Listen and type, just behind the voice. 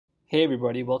Hey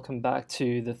everybody, welcome back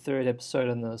to the third episode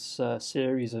in this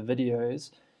series of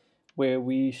videos where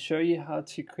we show you how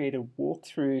to create a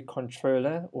walkthrough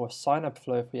controller or sign-up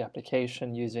flow for your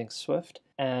application using Swift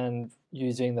and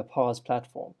using the Parse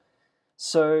platform.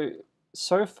 So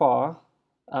far,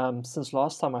 since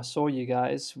last time I saw you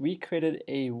guys, we created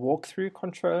a walkthrough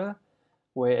controller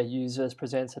where a user is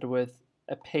presented with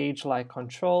a page-like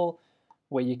control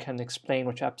where you can explain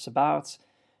what your app's about,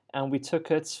 and we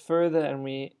took it further and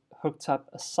we hooked up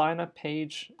a sign-up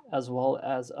page as well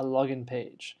as a login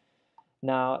page.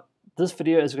 Now, this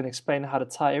video is going to explain how to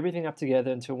tie everything up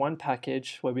together into one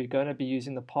package where we're going to be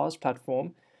using the Parse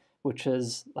platform, which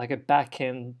is like a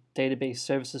back-end database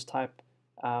services type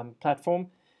platform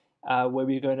where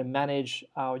we're going to manage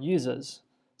our users.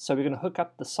 So we're going to hook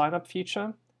up the sign-up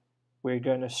feature. We're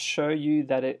going to show you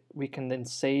that we can then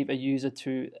save a user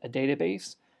to a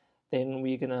database. Then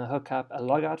we're going to hook up a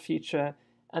logout feature,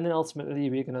 and then ultimately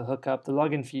we're going to hook up the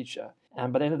login feature.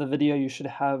 And by the end of the video, you should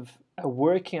have a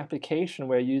working application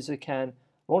where a user can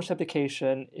launch the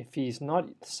application. If he's not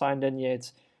signed in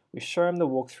yet, we show him the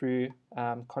walkthrough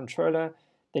controller.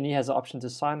 Then he has the option to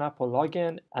sign up or log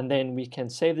in, and then we can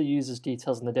save the user's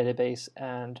details in the database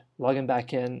and log him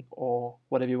back in or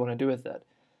whatever you want to do with it.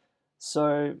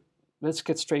 So let's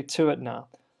get straight to it now.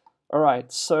 All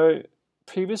right, so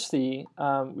previously,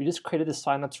 we just created the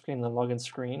sign-up screen and the login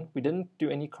screen. We didn't do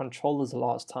any controllers the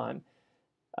last time,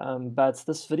 but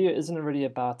this video isn't really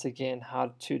about, again,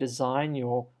 how to design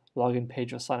your login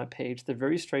page or sign-up page. They're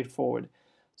very straightforward.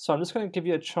 So I'm just going to give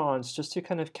you a chance just to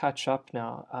kind of catch up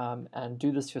now and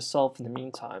do this yourself in the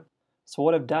meantime. So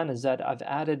what I've done is that I've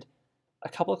added a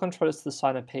couple of controllers to the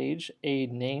sign-up page, a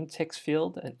name text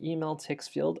field, an email text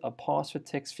field, a password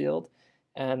text field,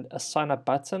 and a sign-up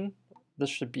button. This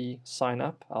should be sign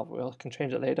up. We can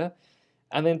change it later.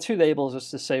 And then two labels just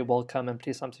to say welcome and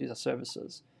please come to use our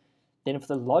services. Then for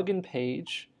the login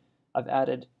page, I've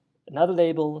added another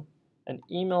label, an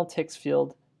email text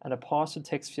field, and a password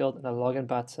text field, and a login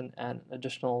button, and an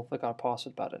additional forgot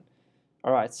password button.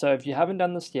 All right, so if you haven't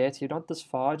done this yet, you're not this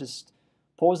far, just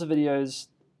pause the videos,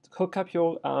 hook up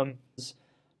your,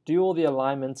 do all the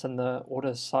alignments and the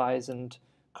order size and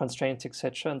constraints,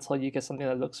 etc., until you get something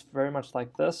that looks very much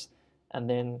like this, and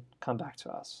then come back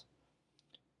to us.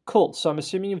 Cool, so I'm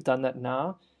assuming you've done that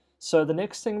now. So the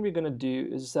next thing we're going to do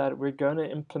is that we're going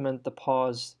to implement the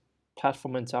Parse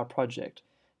platform into our project.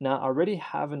 Now, I already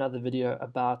have another video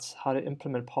about how to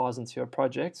implement Parse into your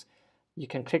project. You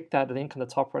can click that link in the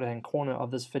top right-hand corner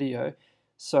of this video.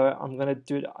 So I'm going to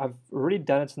do it. I've already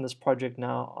done it in this project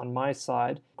now on my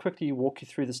side. Quickly walk you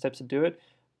through the steps to do it.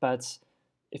 But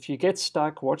if you get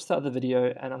stuck, watch the other video,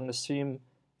 and I'm going to assume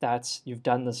that you've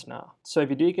done this now. So if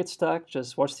you do get stuck,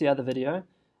 just watch the other video.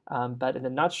 But in a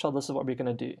nutshell, this is what we're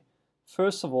going to do.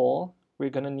 First of all, we're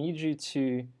going to need you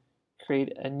to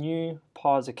create a new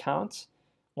Parse account.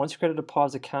 Once you created a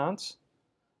Parse account,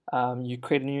 you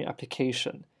create a new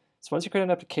application. So once you create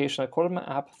an application, I call it my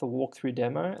app with a walkthrough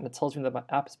demo, and it tells me that my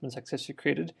app has been successfully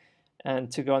created and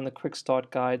to go on the Quick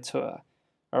Start Guide tour.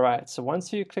 All right, so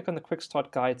once you click on the Quick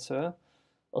Start Guide tour,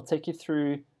 it'll take you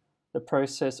through the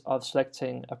process of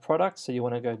selecting a product. So you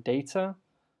want to go data,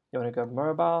 you want to go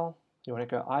mobile, you want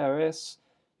to go iOS,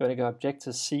 you want to go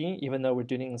Objective-C, even though we're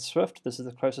doing it in Swift, this is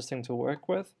the closest thing to work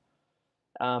with,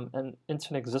 and into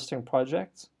an existing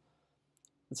project.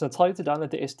 It's going to tell you to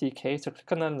download the SDK, so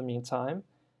click on that in the meantime.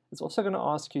 It's also going to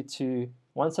ask you to,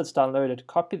 once it's downloaded,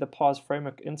 copy the Parse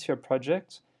framework into your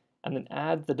project, and then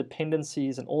add the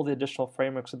dependencies and all the additional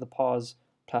frameworks that the Parse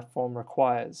platform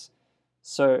requires.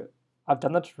 So I've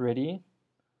done that already.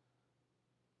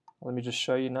 Let me just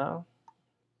show you now.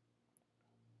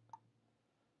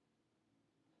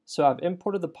 So I've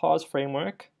imported the Parse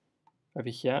framework over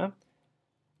here,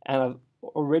 and I've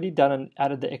already done and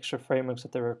added the extra frameworks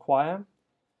that they require.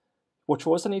 What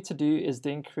you also need to do is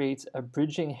then create a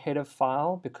bridging header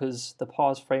file, because the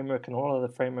Parse framework and all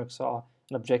other frameworks are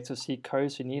an Objective-C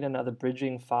code, so you need another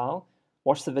bridging file.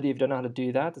 Watch the video if you don't know how to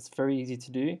do that. It's very easy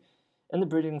to do. In the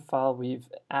bridging file, we've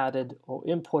added or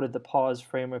imported the Parse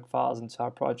framework files into our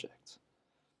project.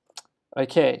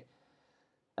 Okay,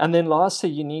 and then lastly,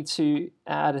 you need to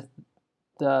add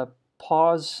the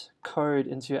Parse code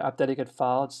into your app delegate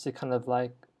file just to kind of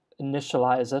like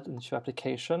initialize it into your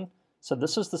application. So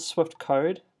this is the Swift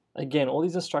code. Again, all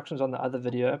these instructions are on the other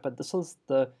video, but this is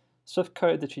the Swift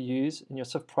code that you use in your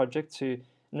Swift project to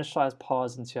initialize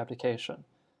Parse into your application.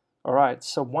 All right,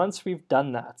 so once we've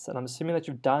done that, and I'm assuming that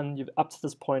you've up to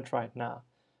this point right now,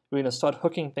 we're going to start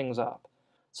hooking things up.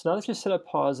 So now that you've set up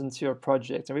Parse into your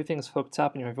project, everything's hooked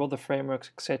up and you have all the frameworks,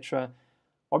 etc.,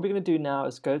 What we're going to do now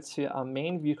is go to our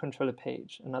main view controller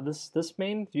page. And now this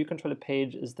main view controller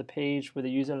page is the page where the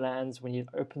user lands when he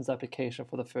opens the application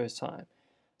for the first time.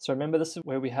 So remember, this is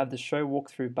where we have the show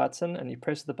walkthrough button, and you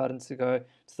press the button to go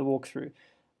to the walkthrough.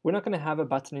 We're not going to have a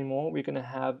button anymore. We're going to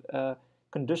have a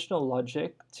conditional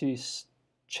logic to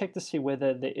check to see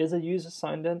whether there is a user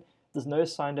signed in. If there's no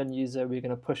signed in user, we're going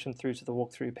to push them through to the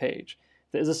walkthrough page.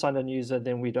 If there is a signed in user,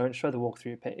 then we don't show the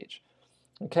walkthrough page.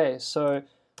 Okay, so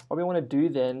what we want to do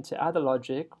then, to add the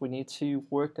logic, we need to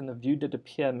work in the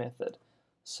viewDidAppear method.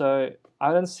 So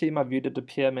I don't see my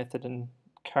viewDidAppear method in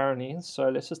currently, so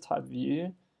let's just type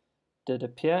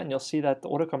viewDidAppear, and you'll see that the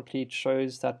autocomplete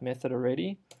shows that method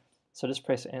already. So just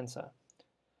press enter.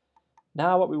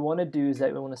 Now what we want to do is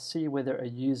that we want to see whether a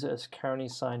user is currently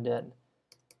signed in.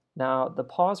 Now the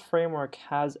Parse framework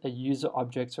has a user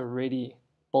object already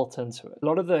built into it. A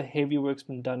lot of the heavy work's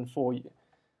been done for you.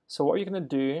 So what you're going to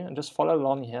do, and just follow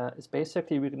along here, is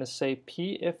basically we're going to say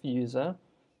pf user,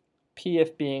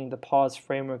 pf being the Parse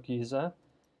framework user,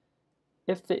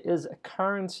 if there is a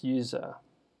current user.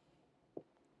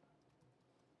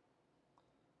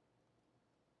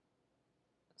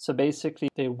 So basically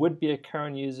there would be a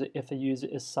current user if the user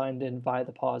is signed in via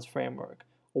the Parse framework,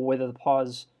 or whether the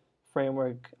Parse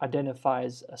framework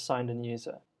identifies a signed in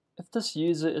user. If this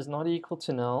user is not equal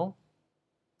to null,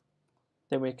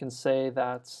 then we can say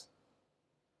that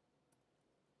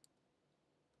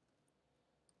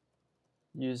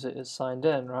user is signed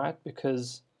in, right?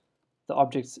 Because the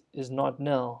object is not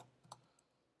nil.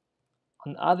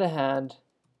 On the other hand,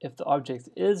 if the object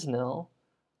is nil,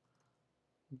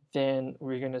 then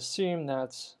we're going to assume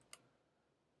that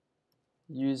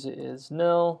user is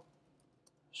nil,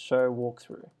 show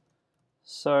walkthrough.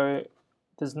 So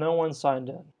there's no one signed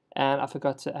in. And I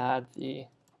forgot to add the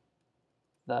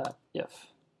if.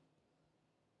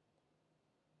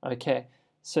 Okay,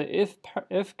 so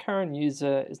if current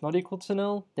user is not equal to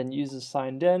nil, then user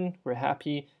signed in, we're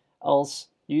happy, else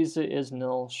user is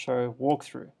nil, show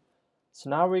walkthrough. So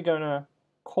now we're going to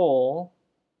call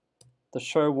the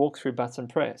show walkthrough button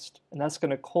pressed, and that's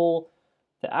going to call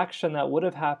the action that would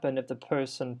have happened if the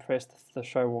person pressed the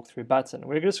show walkthrough button.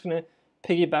 We're just going to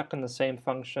piggyback on the same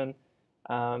function,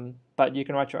 but you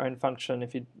can write your own function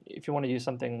if you want to use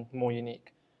something more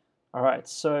unique. All right,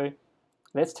 so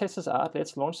let's test this out.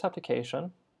 Let's launch the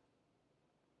application.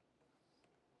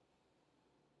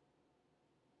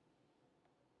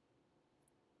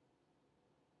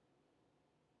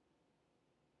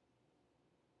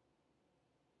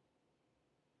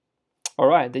 All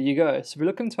right, there you go. So if we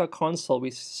look into our console,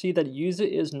 we see that user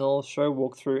is null, show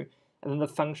walkthrough, and then the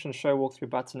function show walkthrough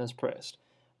button is pressed.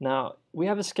 Now, we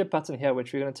have a skip button here,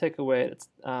 which we're going to take away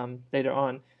later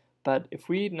on. But if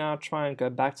we now try and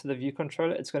go back to the view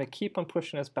controller, it's going to keep on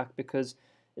pushing us back because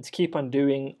it's keep on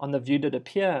doing on the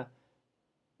viewDidAppear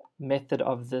method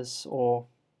of this, or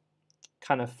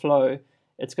kind of flow,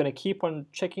 it's going to keep on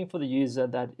checking for the user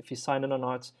that if he's signed in or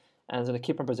not, and it's going to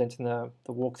keep on presenting the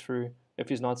walkthrough if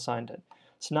he's not signed in.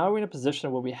 So now we're in a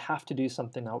position where we have to do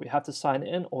something now. We have to sign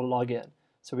in or log in.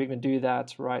 So we're going to do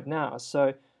that right now.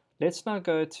 So let's now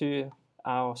go to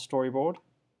our storyboard.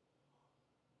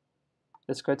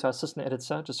 Let's go to our system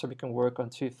editor just so we can work on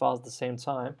two files at the same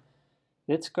time.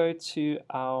 Let's go to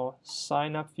our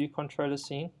sign up view controller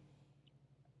scene.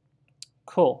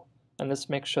 Cool. And let's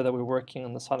make sure that we're working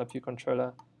on the sign up view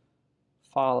controller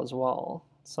file as well.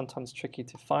 It's sometimes tricky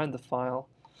to find the file.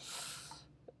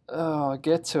 Oh,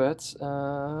 get to it.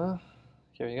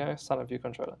 Here we go, sign up view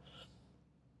controller.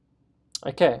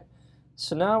 Okay,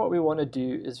 so now what we want to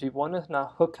do is we want to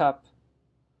now hook up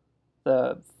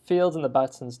the fields and the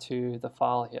buttons to the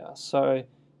file here. So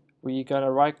we're going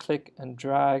to right click and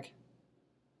drag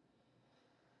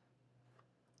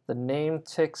the name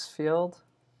text field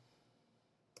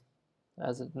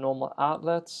as a normal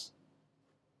outlet.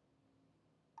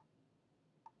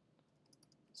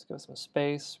 Let's give it some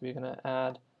space. We're going to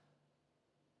add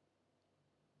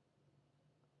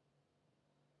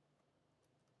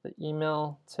the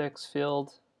email text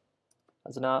field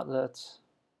as an outlet.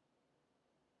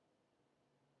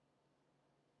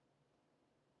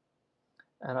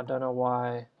 And I don't know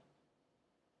why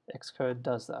Xcode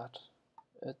does that.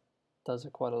 It does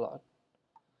it quite a lot.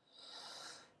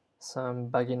 Some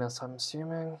bugginess, I'm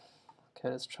assuming. Okay,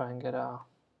 let's try and get our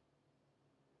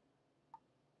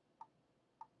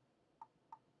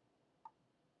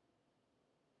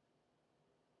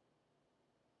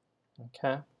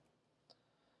okay.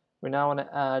 We now want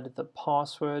to add the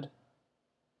password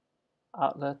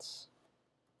outlets,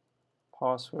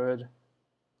 password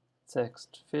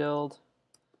text field.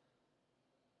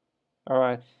 All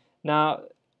right, now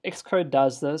Xcode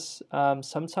does this.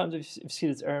 Sometimes if you see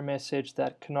this error message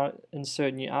that cannot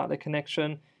insert new outlet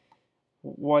connection,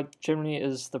 what generally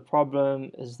is the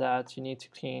problem is that you need to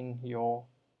clean your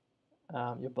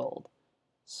build.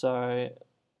 So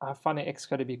I find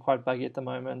Xcode to be quite buggy at the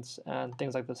moment, and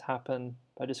things like this happen.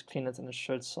 But just clean it and it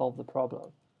should solve the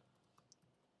problem.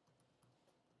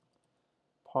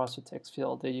 Parse with text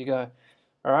field, there you go.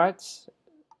 All right,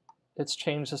 let's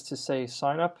change this to say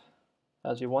sign up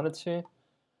as we wanted to.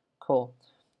 Cool.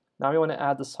 Now we want to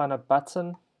add the sign up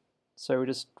button. So we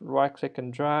just right click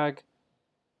and drag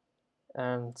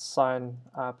and sign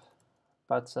up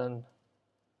button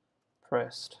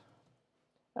pressed.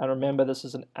 And remember, this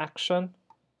is an action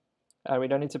and we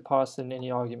don't need to pass in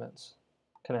any arguments.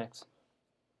 Connect.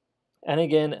 And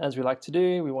again, as we like to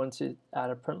do, we want to add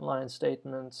a print line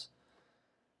statement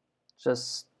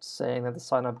just saying that the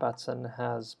sign up button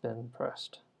has been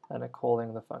pressed and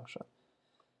calling the function.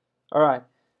 All right.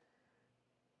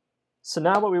 So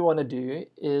now what we want to do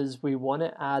is we want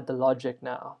to add the logic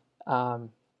now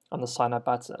on the sign up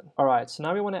button. All right, so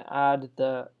now we want to add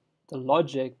the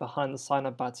logic behind the sign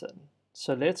up button.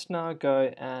 So let's now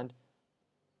go and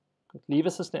leave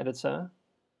Assistant Editor.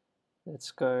 Let's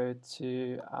go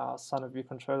to our sign up view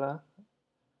controller.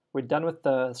 We're done with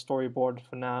the storyboard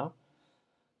for now.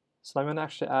 So I'm going to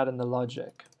actually add in the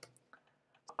logic.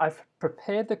 I've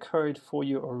prepared the code for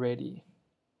you already.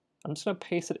 I'm just going to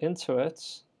paste it into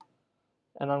it,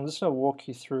 and I'm just going to walk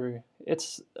you through. It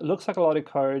looks like a lot of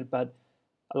code, but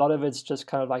a lot of it's just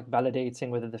kind of like validating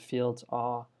whether the fields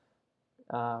are,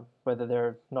 whether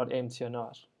they're not empty or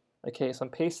not. Okay, so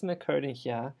I'm pasting the code in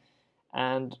here,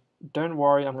 and don't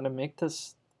worry, I'm going to make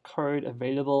this code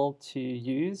available to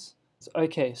use.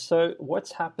 Okay, so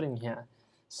what's happening here?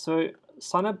 So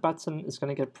sign up button is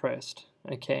going to get pressed.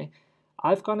 Okay,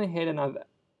 I've gone ahead and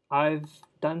I've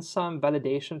done some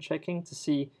validation checking to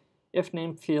see if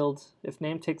name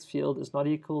text field is not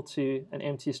equal to an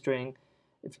empty string,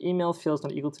 if email field is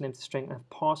not equal to an empty string, and if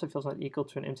parser field is not equal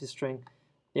to an empty string,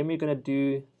 then we're going to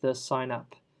do the sign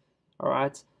up. All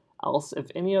right. Else, if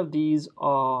any of these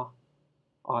are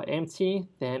empty,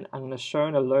 then I'm going to show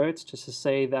an alert just to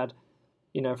say that,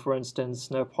 you know, for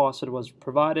instance, no password was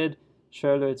provided.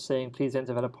 Show alert saying please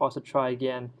enter valid password, try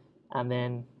again, and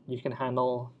then you can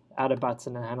add a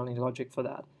button and handle any logic for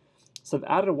that. So I've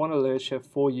added one alert here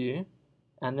for you,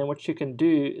 and then what you can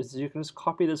do is you can just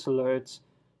copy this alert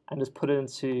and just put it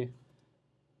into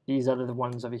these other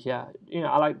ones over here. You know,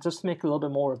 I like just to make it a little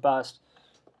bit more robust.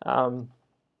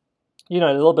 You know,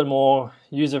 a little bit more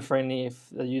user-friendly if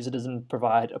the user doesn't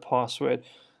provide a password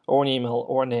or an email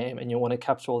or a name and you want to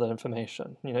capture all that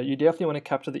information. You know, you definitely want to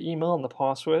capture the email and the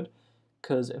password,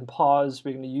 because in Parse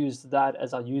we're going to use that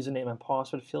as our username and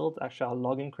password field, actually our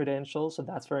login credentials, so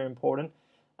that's very important.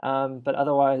 But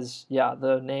otherwise, yeah,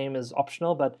 the name is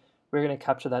optional, but we're going to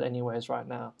capture that anyways right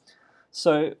now.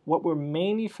 So what we're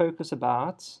mainly focused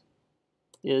about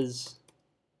is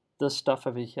this stuff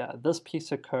over here, this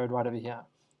piece of code right over here.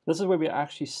 This is where we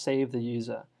actually save the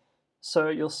user. So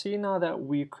you'll see now that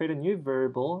we create a new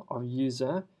variable of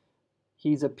user.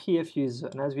 He's a PF user,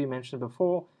 and as we mentioned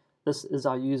before, this is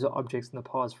our user objects in the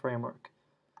Parse framework.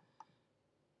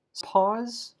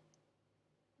 Parse,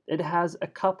 it has a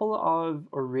couple of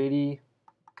already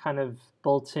kind of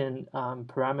built-in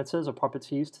parameters or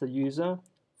properties to the user.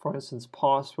 For instance,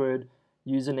 password,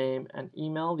 username, and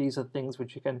email. These are things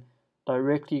which you can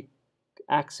directly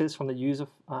access from the user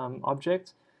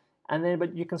object. And then,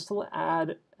 but you can still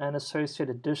add and associate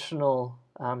additional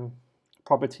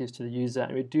properties to the user.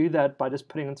 And we do that by just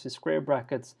putting into square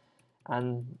brackets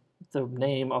and the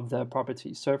name of the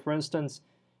property. So for instance,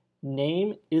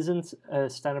 name isn't a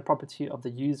standard property of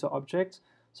the user object.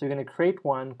 So you're going to create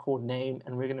one called name,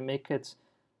 and we're going to make it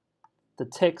the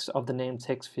text of the name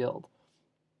text field.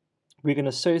 We're going to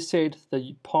associate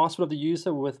the password of the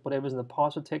user with whatever's in the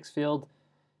password text field.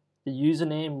 The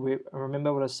username,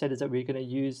 remember what I said is that we're going to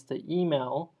use the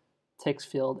email text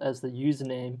field as the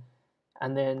username,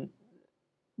 and then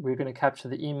we're going to capture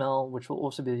the email, which will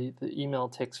also be the email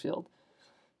text field.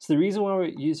 So the reason why we're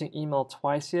using email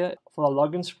twice here, for the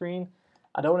login screen,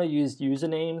 I don't want to use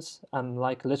usernames,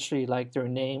 like literally like their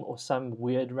name or some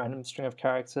weird random string of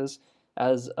characters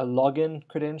as a login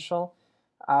credential.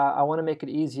 I want to make it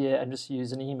easier and just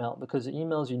use an email because the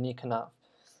email is unique enough.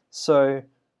 So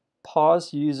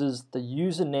Parse uses the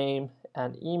username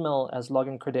and email as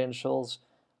login credentials.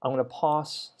 I'm going to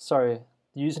pass, the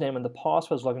username and the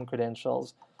password as login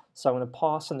credentials. So I'm going to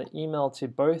pass in the email to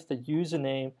both the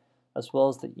username as well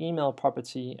as the email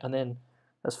property. And then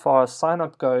as far as sign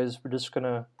up goes, we're just going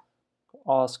to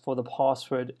ask for the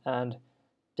password and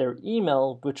their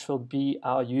email, which will be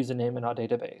our username in our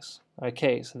database.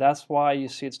 Okay, so that's why you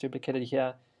see it's duplicated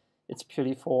here. It's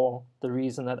purely for the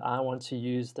reason that I want to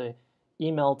use the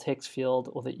email text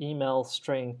field or the email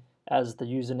string as the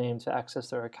username to access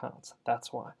their account.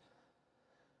 That's why.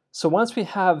 So once we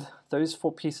have those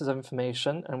 4 pieces of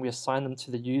information and we assign them to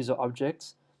the user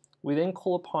objects, we then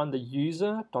call upon the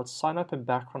user.signup and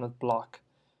background with block.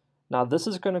 Now this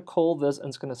is going to call this and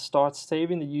it's going to start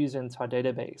saving the user into our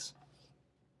database.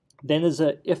 Then there's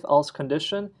a if-else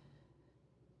condition.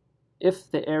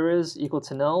 If the error is equal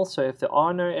to null, so if there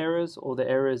are no errors or the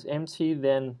error is empty,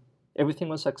 then everything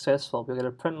was successful. We're going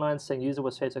to print line saying user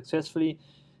was saved successfully,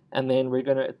 and then we're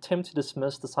going to attempt to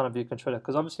dismiss the sign up view controller,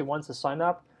 because obviously once it's signed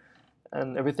up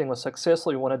and everything was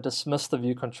successful, we want to dismiss the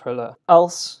view controller.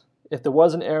 Else, if there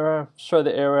was an error, show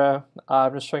the error.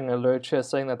 I'm just showing an alert here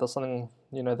saying that there's something,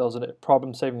 there was a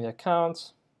problem saving the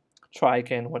account. Try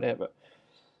again, whatever.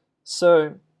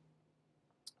 So,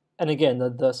 and again,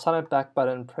 the sign up back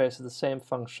button presses the same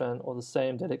function or the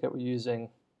same delegate we're using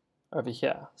over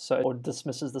here. So it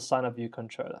dismisses the sign up view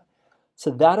controller. So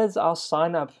that is our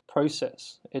sign up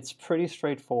process. It's pretty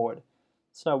straightforward.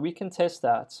 So we can test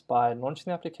that by launching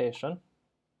the application.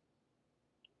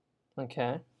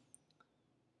 Okay.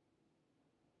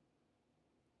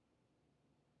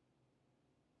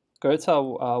 Go to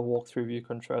our walkthrough view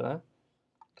controller.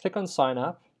 Click on sign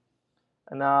up.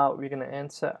 And now we're going to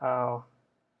enter our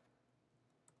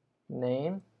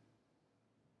name,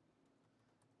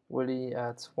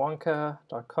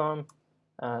 willie@wonka.com,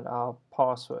 and our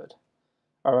password.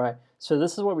 Alright, so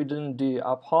this is what we didn't do.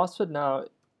 Our password now,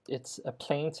 it's a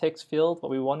plain text field.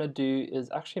 What we want to do is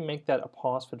actually make that a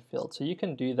password field. So you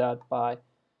can do that by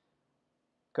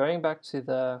going back to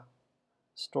the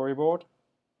storyboard,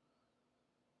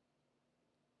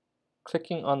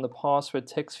 clicking on the password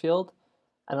text field,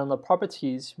 and on the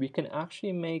properties, we can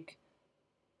actually make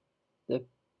the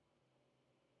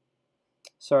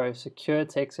secure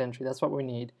text entry. That's what we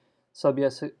need. So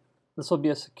this will be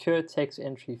a secure text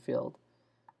entry field.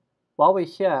 While we're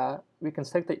here, we can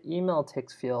select the email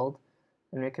text field,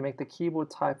 and we can make the keyboard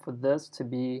type for this to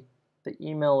be the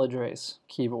email address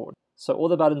keyboard. So all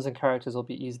the buttons and characters will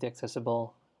be easily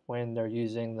accessible when they're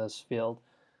using this field.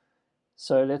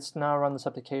 So let's now run this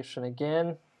application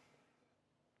again.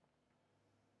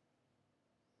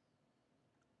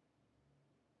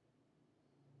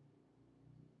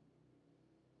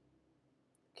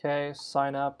 Okay,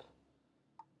 sign up,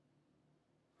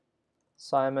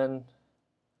 Simon,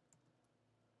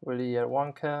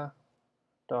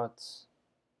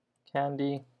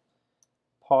 willie@wonka.candy,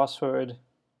 password,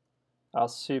 our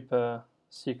super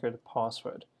secret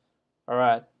password.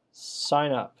 Alright,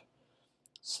 sign up.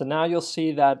 So now you'll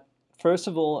see that first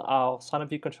of all our sign up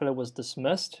view controller was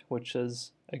dismissed, which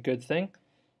is a good thing,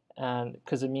 and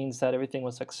because it means that everything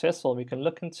was successful. We can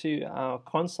look into our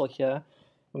console here.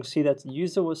 We can see that the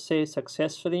user was saved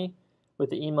successfully with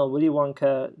the email Willy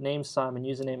Wonka, name Simon,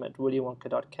 username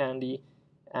 @willywonka.candy,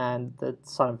 and the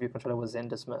sign up view controller was then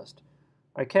dismissed.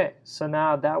 Okay, so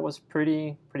now that was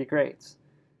pretty great.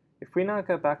 If we now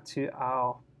go back to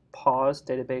our Parse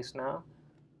database now,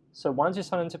 so once you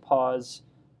sign into Parse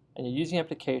and you're using the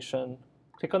application,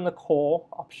 click on the core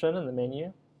option in the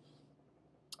menu.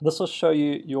 This will show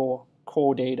you your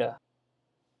core data.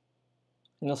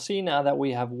 And you'll see now that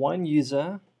we have one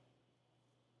user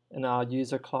in our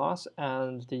user class,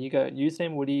 and there you go,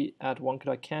 username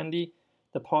willie@wonka.candy.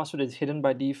 The password is hidden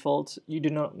by default. You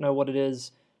do not know what it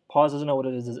is. Parse doesn't know what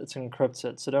it is. It's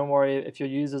encrypted. So don't worry if your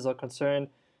users are concerned.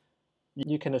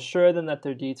 You can assure them that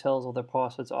their details or their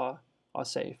passwords are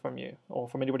safe from you or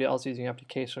from anybody else using your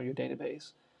application or your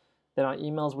database. Then our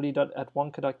email is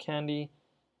willie@wonka.candy.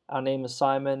 Our name is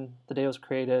Simon. The day was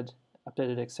created,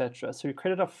 updated, etc. So we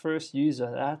created our first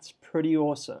user. That's pretty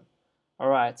awesome.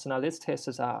 Alright, so now let's test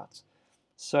this out.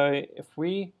 So if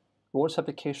we launch the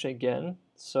application again,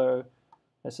 so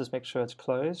let's just make sure it's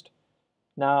closed.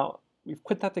 Now we've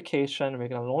quit the application, we're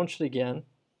going to launch it again.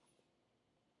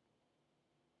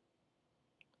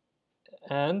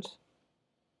 And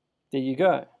there you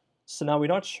go. So now we're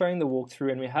not showing the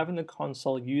walkthrough and we have in the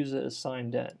console user is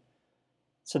signed in.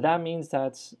 So that means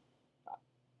that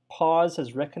Parse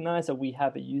has recognized that we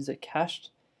have a user cached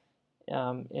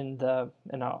in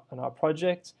our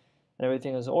project, and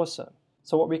everything is awesome.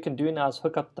 So what we can do now is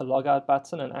hook up the logout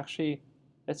button, and actually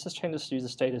let's just change this user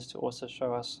status to also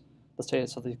show us the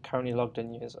status of the currently logged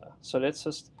in user. So let's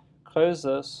just close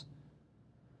this.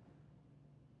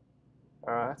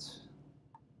 Alright.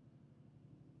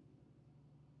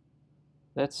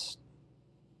 Let's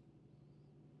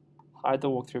hide the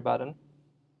walkthrough button.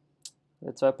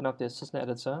 Let's open up the assistant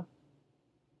editor.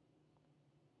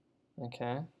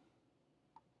 Okay.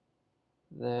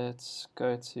 Let's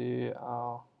go to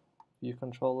our view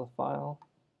controller file.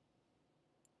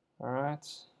 All right.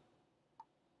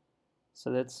 So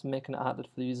let's make an outlet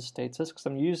for the user status, because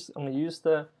I'm going to use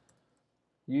the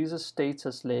user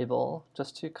status label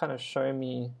just to kind of show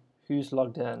me who's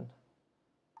logged in.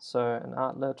 So an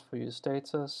outlet for user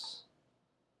status.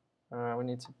 All right, we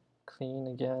need to clean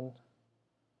again.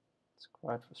 It's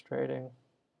quite frustrating.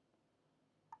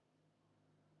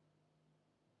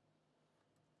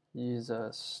 User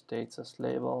status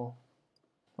label.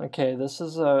 Okay, this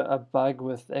is a bug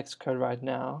with Xcode right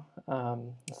now.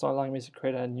 It's not allowing me to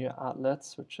create a new outlet,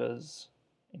 which is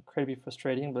incredibly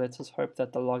frustrating, but let's just hope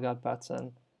that the logout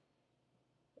button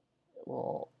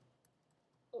will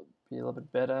be a little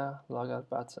bit better. Logout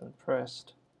button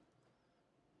pressed,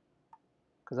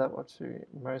 because that's what we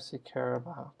mostly care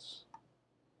about.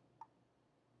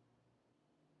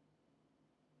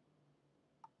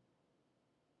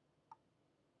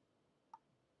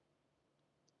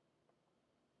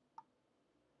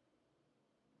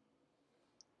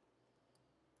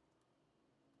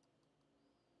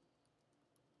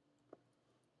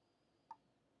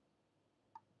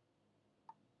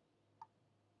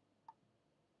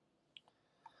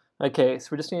 Okay, so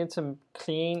we just need to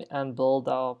clean and build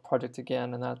our project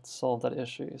again, and that solved that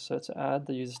issue. So to add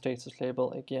the user status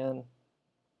label again,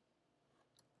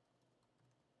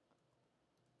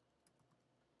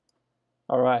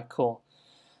 all right, cool.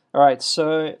 All right,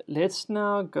 so let's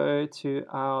now go to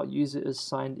our user is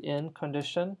signed in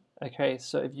condition. Okay,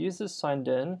 so if user is signed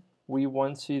in, we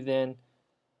want to then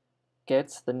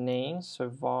get the name, so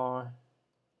var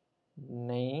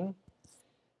name.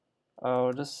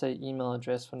 I'll just say email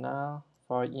address for now.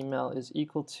 Var email is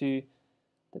equal to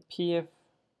the pf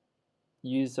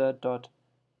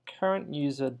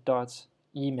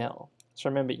user.currentuser.email. So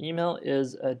remember, email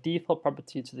is a default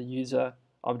property to the user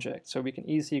object, so we can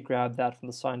easily grab that from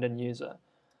the signed in user.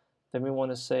 Then we want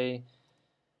to say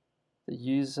the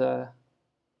user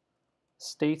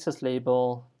status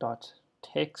label dot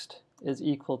text is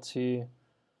equal to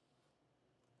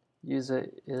user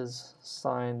is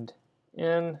signed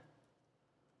in,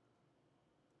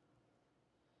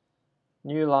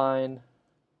 new line,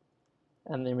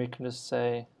 and then we can just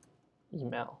say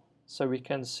email. So we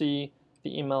can see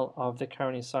the email of the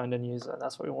currently signed in user.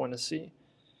 That's what we want to see.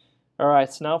 All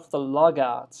right, so now for the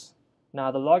logout. Now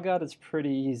the logout is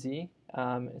pretty easy.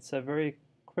 It's a very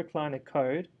quick line of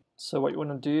code. So what you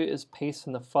want to do is paste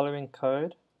in the following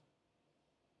code.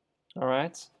 All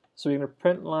right, so we're going to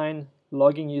print line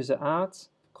logging user out,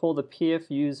 call the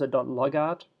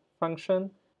pfuser.logout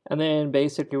function, and then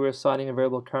basically we're assigning a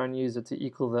variable current user to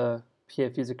equal the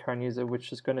pfuser current user,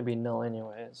 which is going to be null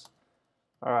anyways.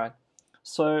 All right,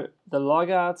 so the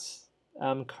logout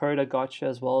code I got you,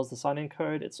 as well as the sign-in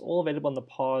code, it's all available in the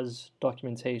Parse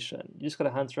documentation. You just got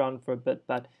to hunt around for a bit,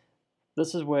 but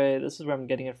this is where I'm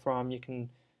getting it from. You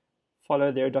can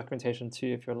follow their documentation too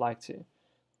if you'd like to.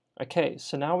 Okay,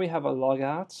 so now we have a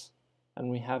logout and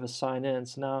we have a sign in.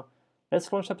 So now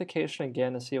let's launch the application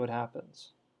again and see what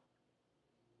happens.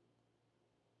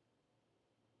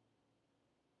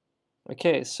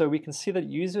 Okay, so we can see that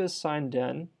user is signed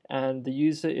in and the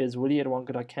user is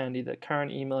willie@wonka.candy, the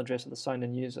current email address of the signed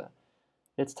in user.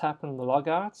 Let's tap on the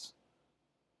logout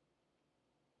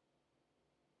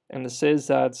and it says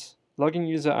that logging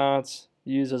user out,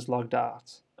 user's logged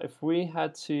out. If we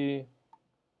had to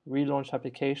relaunch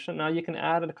application, now you can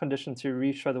add a condition to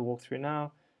reshow the walkthrough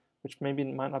now, which maybe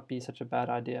might not be such a bad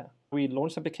idea. We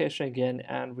launch the application again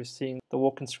and we're seeing the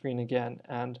walk-in screen again,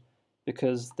 and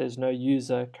because there's no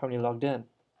user currently logged in.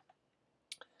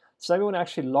 So now we want to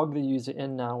actually log the user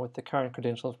in now with the current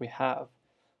credentials we have.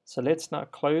 So let's now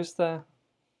close the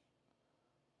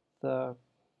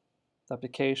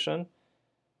application.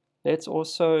 Let's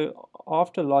also,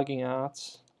 after logging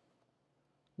out,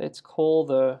 let's call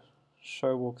the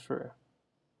show walkthrough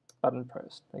button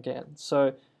pressed again.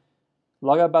 So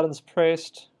logout button's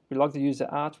pressed, we log the user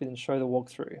out, we then show the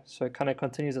walkthrough. So it kind of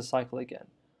continues the cycle again.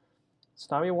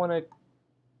 So now we want to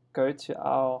go to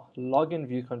our login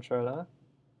view controller.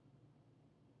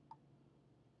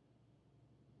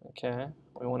 Okay,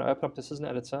 we want to open up this as an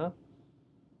editor.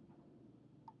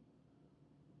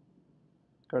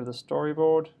 Go to the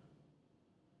storyboard.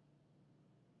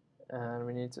 And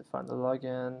we need to find the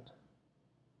login.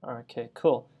 Okay,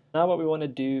 cool. Now what we want to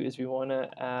do is we want to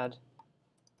add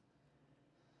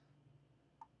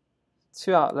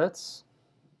two outlets.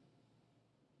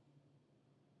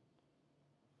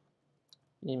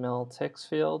 Email text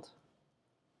field.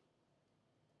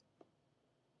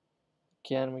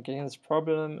 Again, we're getting this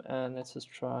problem, and let's just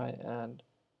try and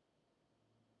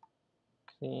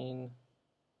clean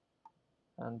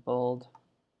and build.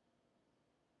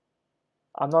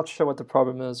 I'm not sure what the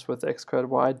problem is with Xcode,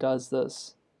 why it does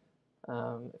this.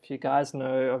 If you guys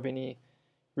know of any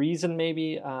reason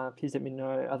maybe, please let me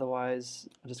know. Otherwise,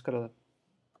 I just gotta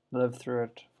live through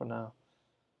it for now.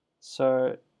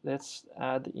 So let's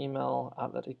add the email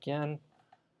outlet again.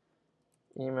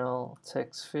 Email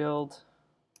text field.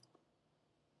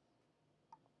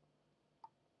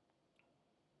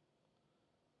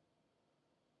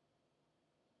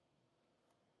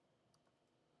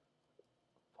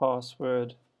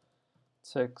 Password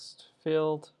text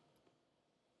field.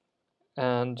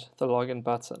 And the login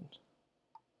button.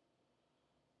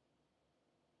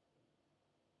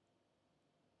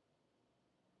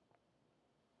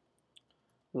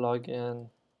 Login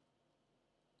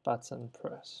button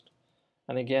pressed.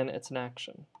 And again, it's an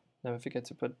action. Never forget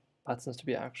to put buttons to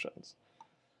be actions.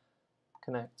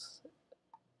 Connect.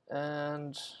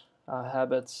 And our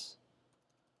habits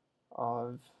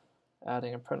of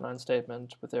adding a print line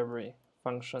statement with every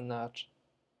function that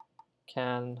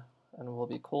can and will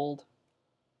be called.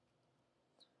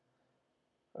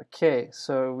 Okay,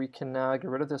 so we can now get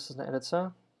rid of this as an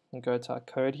editor and go to our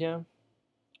code here.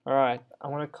 Alright,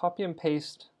 I'm going to copy and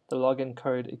paste the login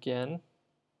code again,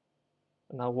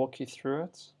 and I'll walk you through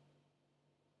it.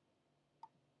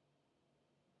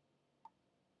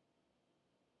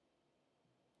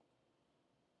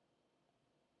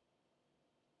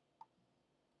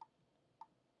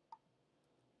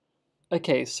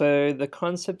 Okay, so the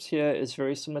concept here is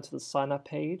very similar to the sign up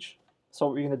page. So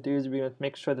what we're going to do is we're going to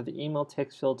make sure that the email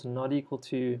text field is not equal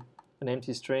to an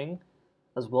empty string,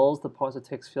 as well as the parser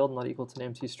text field not equal to an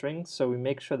empty string. So we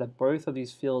make sure that both of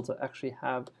these fields actually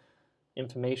have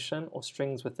information or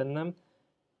strings within them.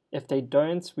 If they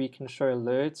don't, we can show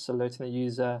alerts, alerting the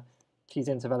user, please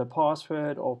enter valid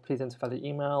password, or please enter valid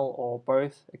email, or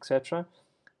both, etc.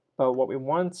 But what we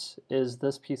want is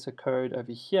this piece of code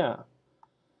over here.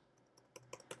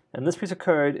 And this piece of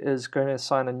code is going to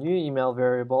assign a new email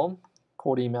variable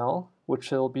called email,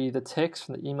 which will be the text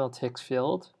from the email text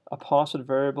field, a password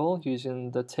variable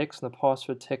using the text from the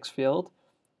password text field.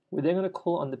 We're then going to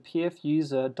call on the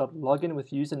pfuser.login with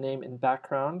username in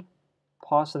background,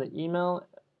 pass in the email,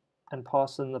 and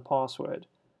pass in the password.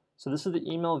 So this is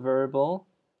the email variable,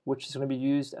 which is going to be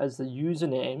used as the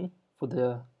username for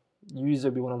the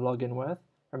user we want to log in with.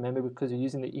 Remember, because you're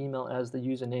using the email as the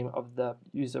username of the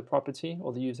user property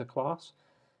or the user class,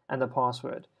 and the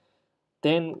password.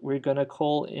 Then we're going to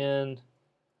call in,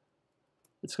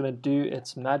 it's going to do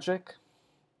its magic,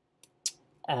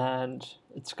 and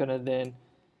it's going to then,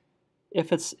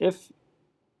 if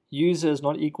user is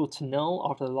not equal to nil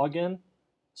after the login,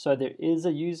 so there is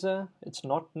a user, it's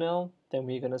not nil, then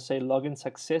we're going to say login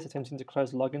success, attempting to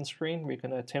close login screen. We're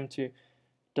going to attempt to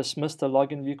dismiss the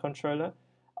login view controller.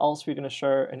 Else we're going to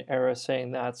show an error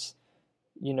saying that,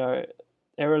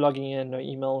 error logging in, no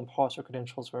email and password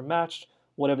credentials were matched.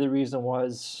 Whatever the reason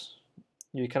was,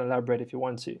 you can elaborate if you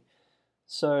want to.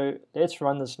 So let's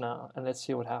run this now and let's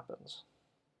see what happens.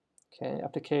 Okay,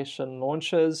 application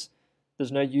launches.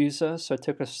 There's no user, so it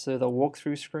took us to the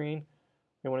walkthrough screen.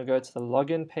 We want to go to the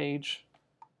login page.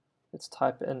 Let's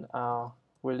type in our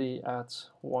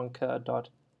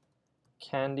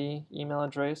willy@wonka.candy email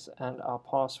address and our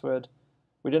password.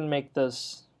 We didn't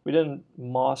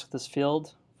mask this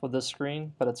field for this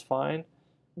screen, but it's fine.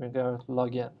 We're going to go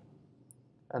log in.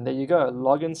 And there you go,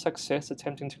 login success,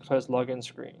 attempting to close login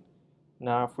screen.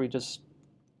 Now if we just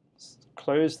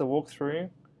close the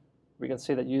walkthrough, we can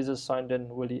see that users signed in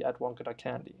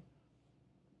willy@wonka.candy.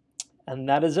 And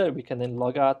that is it. We can then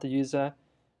log out the user,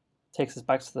 takes us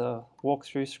back to the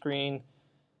walkthrough screen.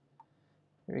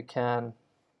 We can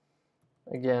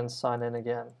again sign in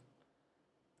again.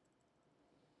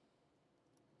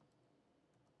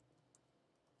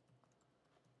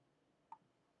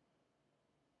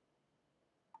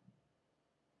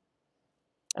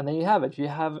 And there you have it. You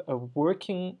have a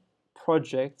working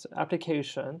project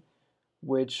application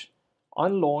which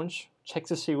on launch checks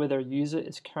to see whether a user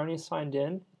is currently signed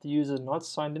in. If the user is not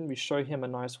signed in, we show him a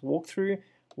nice walkthrough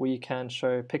where you can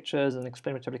show pictures and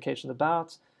explain what your application is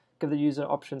about. Give the user an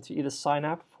option to either sign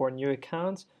up for a new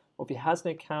account, or if he has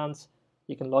an account,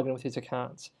 you can log in with his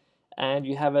account. And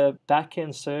you have a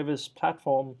backend service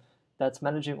platform that's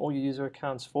managing all your user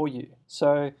accounts for you.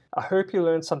 So I hope you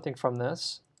learned something from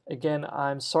this. Again,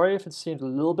 I'm sorry if it seemed a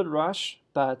little bit rushed,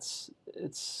 but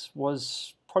it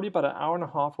was probably about an hour and a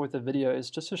half worth of videos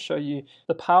just to show you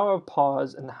the power of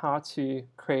Parse and how to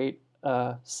create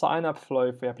a sign-up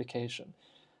flow for your application.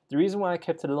 The reason why I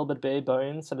kept it a little bit bare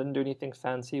bones, I didn't do anything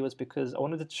fancy, was because I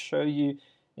wanted to show you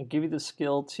and give you the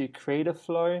skill to create a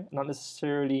flow, not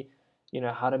necessarily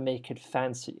how to make it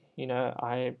fancy.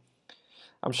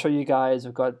 I'm sure you guys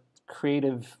have got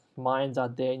creative minds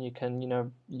out there, and you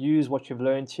can, use what you've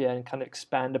learned here and kind of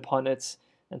expand upon it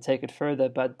and take it further.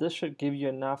 But this should give you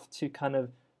enough to kind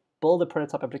of build a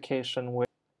prototype application where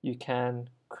you can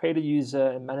create a user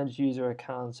and manage user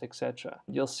accounts, etc.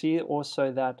 You'll see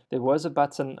also that there was a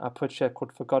button I put here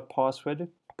called Forgot Password.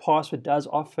 Password does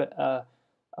offer a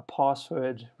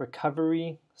password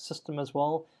recovery system as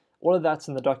well. All of that's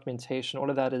in the documentation. All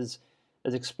of that is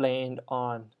explained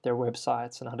on their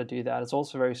websites and how to do that. It's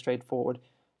also very straightforward.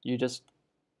 You just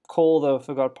call the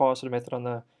forgot password method on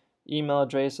the email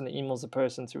address, and it emails the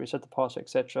person to reset the password,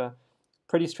 etc.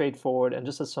 Pretty straightforward and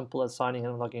just as simple as signing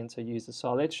in and logging into a user. So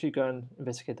I'll let you go and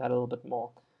investigate that a little bit more.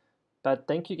 But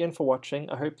thank you again for watching.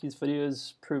 I hope these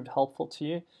videos proved helpful to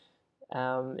you.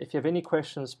 If you have any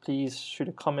questions, please shoot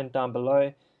a comment down below.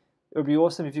 It would be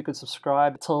awesome if you could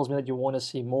subscribe. It tells me that you want to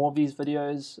see more of these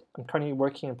videos. I'm currently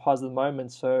working in Parse at the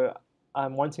moment, so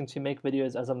I'm wanting to make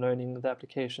videos as I'm learning the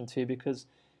application too, because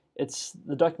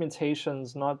the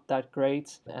documentation's not that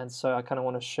great, and so I kind of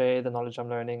want to share the knowledge I'm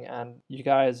learning. And you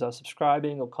guys are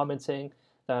subscribing or commenting,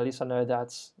 then at least I know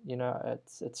that's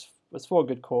it's for a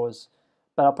good cause.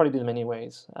 But I'll probably do them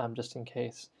anyways, just in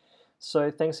case.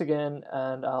 So thanks again,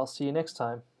 and I'll see you next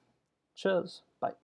time. Cheers. Bye.